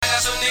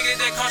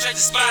that come straight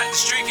to spot. The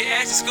street can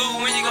ask the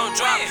school when you gon'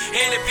 drop.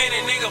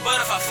 Independent nigga, but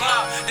if I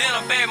flop, then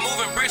I'm back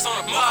moving bricks on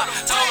the block.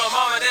 Told my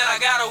mama that I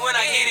got her when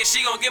I hit it,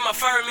 she gon' get my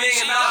first $1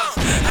 million.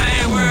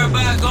 I ain't worried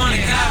about going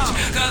to college,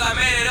 cause I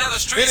made it other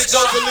streets. Then it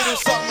goes a little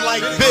something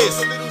like this.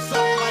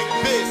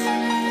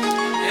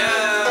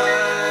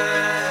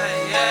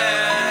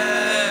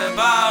 Yeah,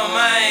 ball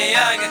man,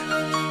 youngin'.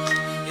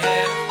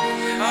 Yeah,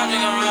 I'm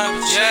just gon' run up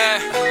a check.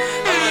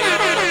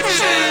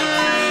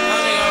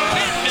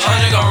 I'm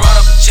just gon' run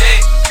up a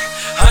check.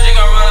 I'm just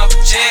gon' run up a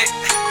check.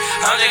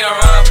 I'm just gon'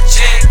 run up a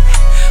check.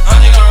 I'm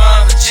just gon' run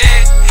up a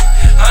check.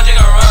 I'm just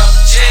gon' run up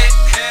a check.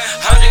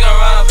 I'm just gon'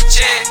 run up a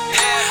check.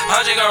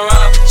 I'm just gon' run up a check. I'm just gon'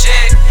 run up a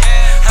check.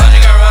 I'm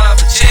just gon' run up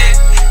a check.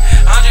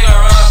 I'm just gon'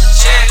 run up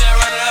a check. I'm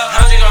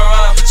just gon' run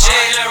up a check.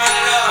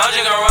 I'm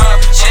just gon' run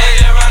up a check. I'm just gon' run up a check.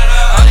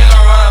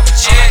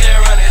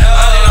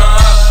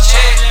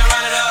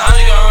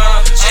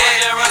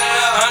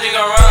 I'm just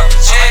gon' run up a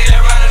check. I'm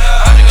just gon' run up a check.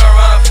 I'm just gon'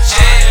 run up a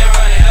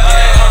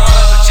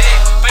check.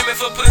 Pay me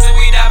for pussy,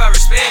 we die by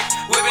respect.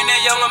 Whipping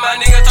that young on my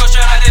nigga, toe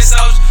straight out that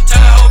soldier.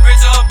 Turn the whole brick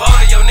to a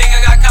boulder. Yo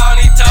nigga got caught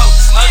and he told.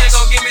 I'm just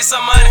gon' give me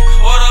some money.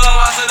 Order a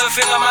loss of the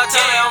feel of my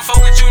tummy. I'm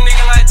fuck with you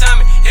nigga like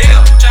Tommy.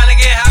 Hell, tryna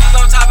get houses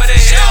on top of the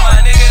hill.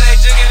 My nigga they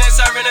jugging and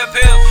serving the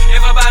pill.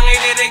 If I buy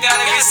nigga, they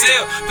gotta get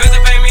sealed.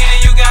 Pistol pay me,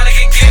 then you gotta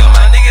get killed.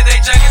 My nigga they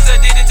junkies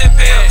addicted to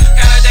pill.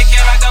 Kinda they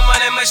care like a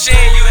money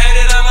machine. You hate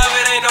it, I love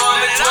it, ain't no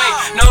in between.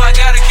 No, I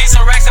gotta keep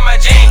some racks in my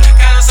jeans.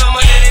 Kinda so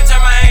much that it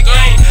turn my hand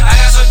green. I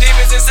got some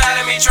demons inside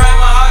of me, trying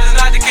my hardest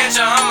not to catch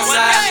a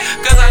homicide.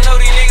 Cause I know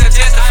these niggas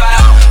testify.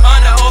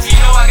 Under oath, you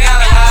know I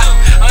gotta lie.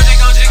 I'm just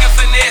gon' jig and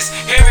finesse.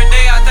 Every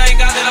day I thank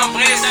God that I'm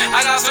blessed.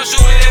 I got some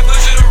shooters that put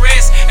you to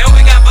rest. And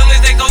we got bullets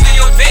that go through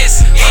your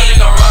vest. I'm just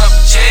gon' run up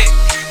a check.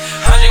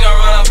 I'm just gon'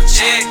 run up a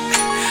check.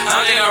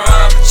 I'm just gon'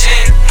 run up a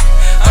check.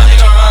 I'm just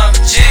gon' run up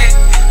a check.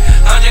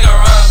 I'm just gon'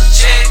 run up a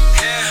check.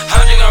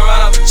 I'm just gon'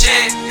 run up a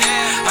check.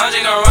 I'm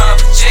just gon' run up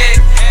a check.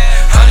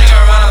 I'm just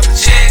gon' run up a check. I'm just gon' run up a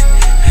check.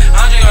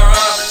 I'm just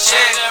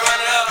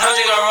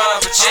gon' run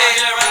up a check. I'm just gon' run up a check.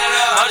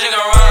 I'm just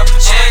gon' run up a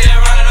check. I'm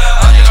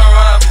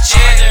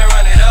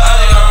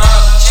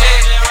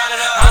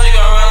just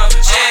gon' run up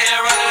a check.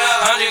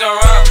 I'm just gon' run up a check. I'm just gon'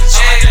 run up a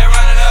check.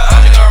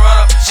 I'm just gon' run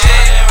up a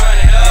check.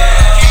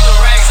 Keep the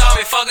racks on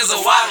me, fuckers a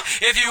wallet.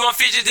 If you want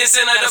features, then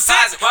send a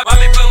deposit. Why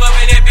me pull up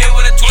in that bitch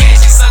with a twin?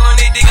 She suck on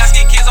that dick, I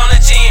ski kids on the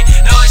chin.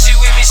 Know if she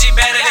with me, she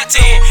better than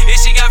 10. If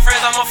she got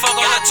friends, I'ma fuck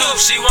on the tube.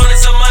 She wanted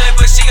some money,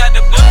 but she got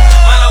the book.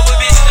 My little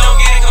bitches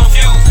don't get it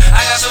confused.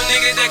 I got some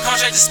niggas that come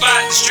straight to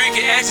spot. The street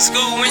can ask the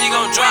school when you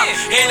gon' drop.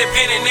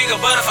 Independent nigga,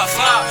 but if I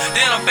flop,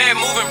 then I'm back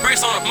moving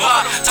bricks on the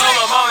block. Told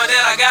my mama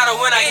that I got her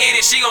when I hit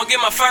it, she gon' get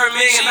my first $1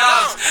 million.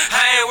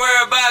 I ain't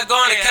worried about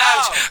going to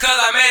college, cause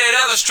I made it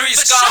other street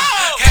scholar.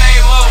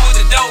 Came up with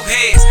the dope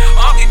heads.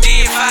 Uncle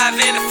did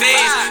 5 in the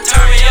feds.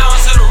 Turn me on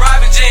to the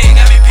Robin Jean.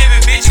 Got me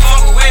pimpin', bitch, you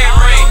fuck a wedding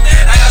ring.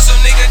 I got some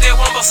niggas that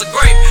won't bust a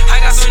grape. I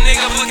got some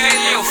niggas look at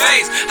your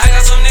face. I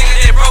got some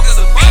niggas that broke as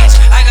a bitch.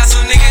 I got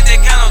some niggas that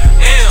kind of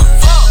ill.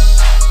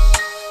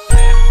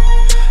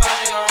 I'm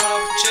just gon' run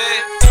up a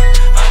check.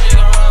 I'm just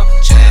gon' run up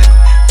a check.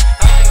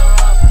 I'm just gon'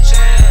 run up a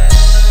check.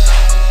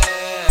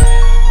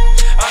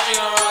 I'm just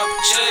gon' run up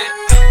a check.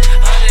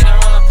 I'm just gon' run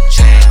up a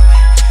check.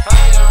 I'm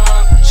just gon' run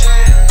up a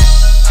check.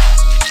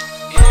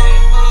 Yeah,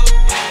 I'm just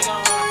gon'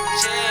 run up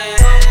a check.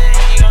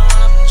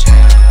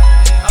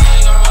 I'm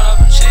just gon' run up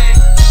a check.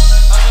 I'm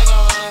just gon' run up a check.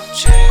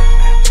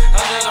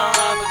 I'm just gon' run up a check. I'm just gon'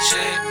 run up a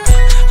check. I'm just gon' run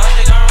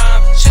up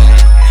a check.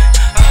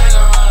 I'm just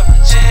gon' run up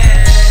a check.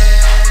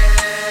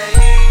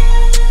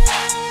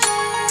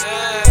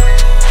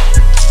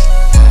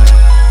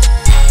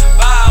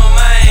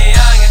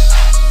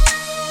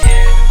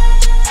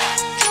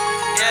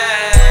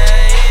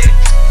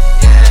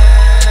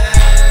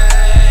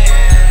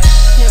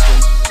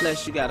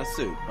 Unless you got a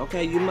suit,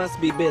 okay? You must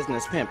be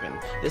business pimping.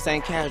 This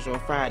ain't casual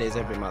Fridays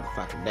every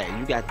motherfucking day.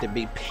 You got to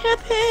be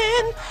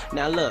pimping.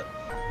 Now look,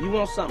 you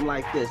want something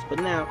like this, but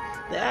now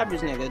the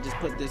average nigga just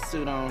put this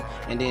suit on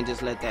and then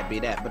just let that be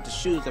that. But the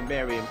shoes are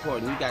very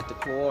important. You got to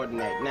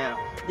coordinate. Now,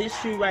 this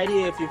shoe right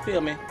here, if you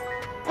feel me,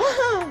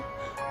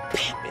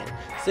 pimping.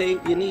 See,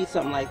 you need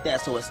something like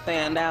that so it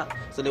stand out,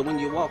 so that when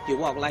you walk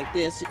like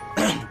this.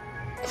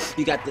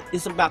 You got to,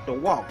 it's about the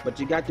walk, but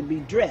you got to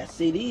be dressed.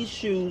 See, these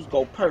shoes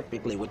go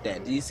perfectly with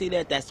that. Do you see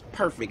that? That's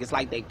perfect. It's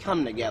like they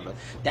come together.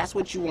 That's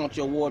what you want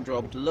your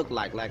wardrobe to look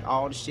like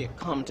all the shit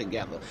come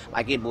together.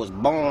 Like it was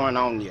born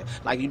on you.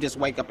 Like you just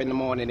wake up in the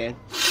morning and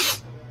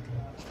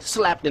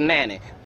slap the nanny.